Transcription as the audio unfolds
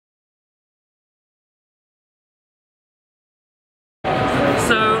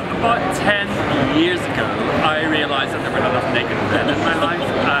realised that there weren't enough naked men in my life,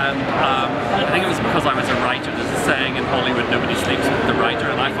 and I think it was because I was a writer. There's a saying in Hollywood, nobody sleeps with the writer,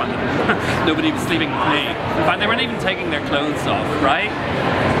 and I found that nobody was sleeping with me. In fact, they weren't even taking their clothes off, right?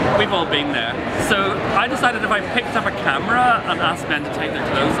 We've all been there. So I decided if I picked up a camera and asked men to take their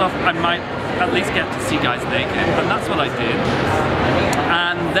clothes off, I might at least get to see guys naked, and that's what I did.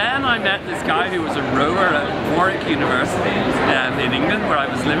 And then I met this guy who was a rower at Warwick University in England, where I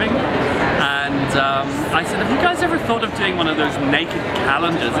was living, and I said, have you guys ever thought of doing one of those naked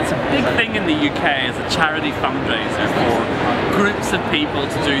calendars? It's a big thing in the UK as a charity fundraiser for groups of people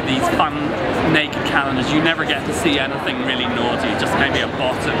to do these fun naked calendars. You never get to see anything really naughty, just maybe a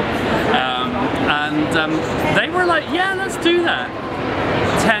bottom. They were like, yeah, let's do that.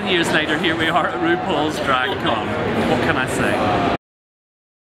 10 years later, here we are at RuPaul's DragCon. What can I say?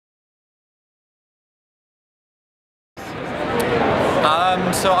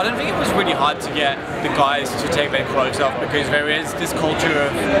 So I don't think it was really hard to get the guys to take their clothes off, because there is this culture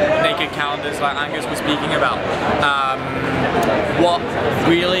of naked calendars like Angus was speaking about. What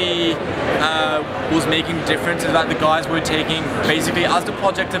really was making the difference is that the guys were taking, basically as the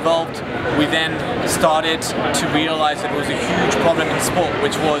project evolved, we then started to realise that there was a huge problem in sport,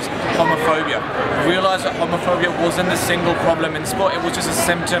 which was homophobia. We realised that homophobia wasn't a single problem in sport, it was just a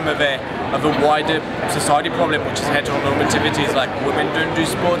symptom of a wider society problem, which is heteronormativity. It's like women don't do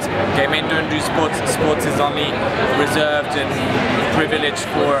sports, gay men don't do sports, sports is only reserved and privileged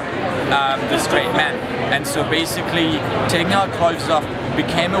for the straight men. And so basically taking our clothes off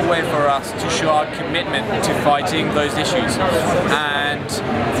became a way for us to show our commitment to fighting those issues. And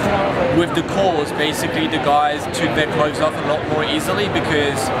with the cause, basically the guys took their clothes off a lot more easily,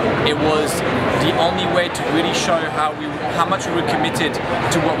 because it was the only way to really show how much we were committed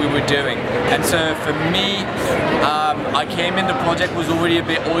to what we were doing. And so for me, I came in, the project was already a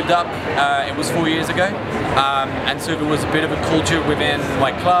bit oiled up. It was 4 years ago, and so there was a bit of a culture within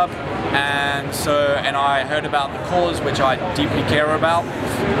my club. And I heard about the cause, which I deeply care about,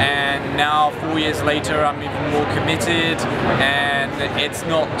 and now 4 years later I'm even more committed, and it's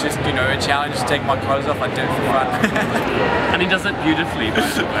not just, you know, a challenge to take my clothes off, I do it for fun. And he does it beautifully, by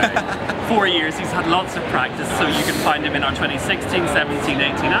the way. 4 years, he's had lots of practice, so you can find him in our 2016, 17,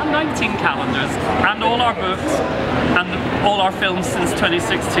 18 and 19 calendars, and all our books, and all our films since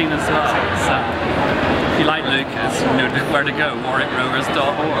 2016 as well. So if you like Lucas, you know where to go,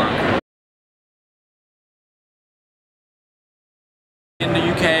 warwickrowers.org. In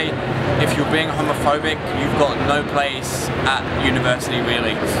the UK, if you're being homophobic, you've got no place at university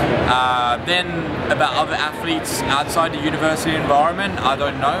really. Then about other athletes outside the university environment, I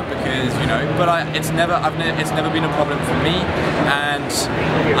don't know, because, you know, but it's never been a problem for me. And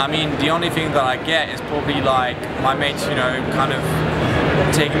I mean, the only thing that I get is probably like my mates, you know, kind of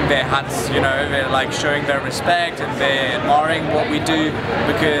taking their hats, you know, they're like showing their respect and they're admiring what we do,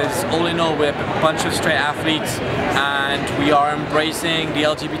 because all in all we're a bunch of straight athletes and we are embracing the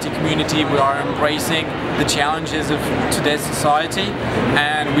LGBT community, we are embracing the challenges of today's society,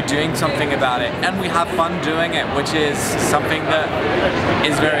 and we're doing something about it, and we have fun doing it, which is something that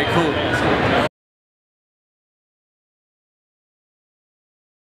is very cool.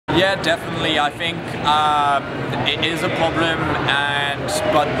 Yeah, definitely. I think it is a problem,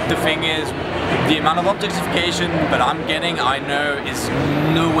 but the thing is, the amount of objectification that I'm getting, I know, is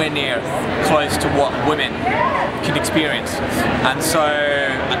nowhere near close to what women can experience. And so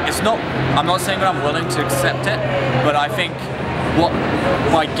it's not, I'm not saying that I'm willing to accept it, but I think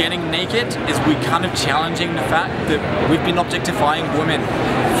by getting naked is we kind of challenging the fact that we've been objectifying women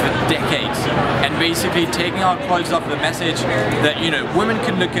for decades, and basically taking our clothes off the message that, you know, women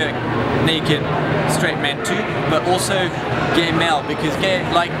can look at naked straight men too, but also gay male, because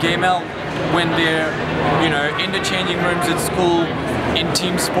gay male, when they're, you know, in the changing rooms at school, in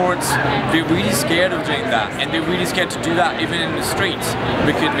team sports, they're really scared of doing that, and they're really scared to do that even in the streets,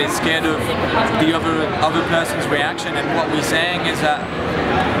 because they're scared of the other person's reaction. And what we're saying is that,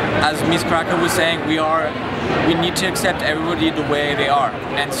 as Miss Cracker was saying, we need to accept everybody the way they are,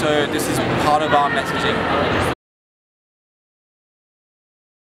 and so this is part of our messaging.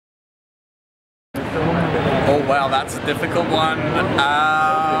 Oh wow, that's a difficult one.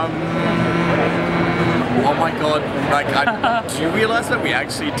 Oh my god, like, do you realize that we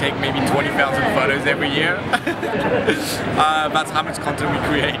actually take maybe 20,000 photos every year? That's how much content we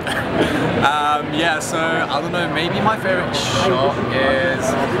create. Yeah, so I don't know, maybe my favorite shot is,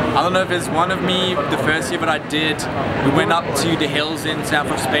 I don't know if there's one of me, the first year that I did, we went up to the hills in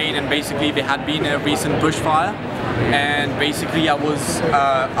south of Spain, and basically there had been a recent bushfire, and basically I was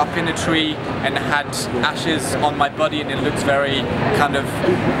up in a tree and had ashes on my body, and it looks very kind of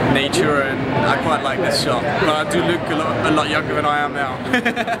nature, and I quite like this shot. But I do look a lot younger than I am now.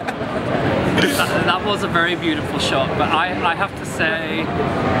 That was a very beautiful shot, but I have to say,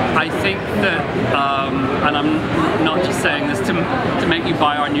 I think that, and I'm not just saying this to make you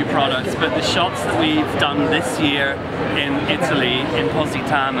buy our new products, but the shots that we've done this year in Italy, in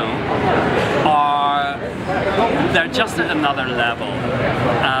Positano, they're just at another level.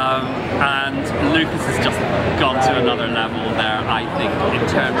 And Lucas has just gone to another level there, I think, in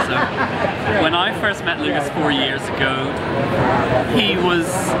terms of, when I first met Lucas 4 years ago, he was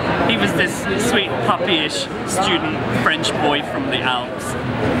this sweet puppyish student French boy from the Alps.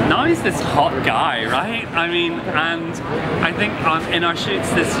 Now he's this hot guy, right? I mean, and I think in our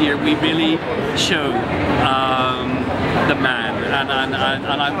shoots this year we really show the man,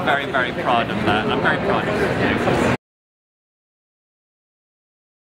 and I'm very, very proud of that. I'm very proud of him.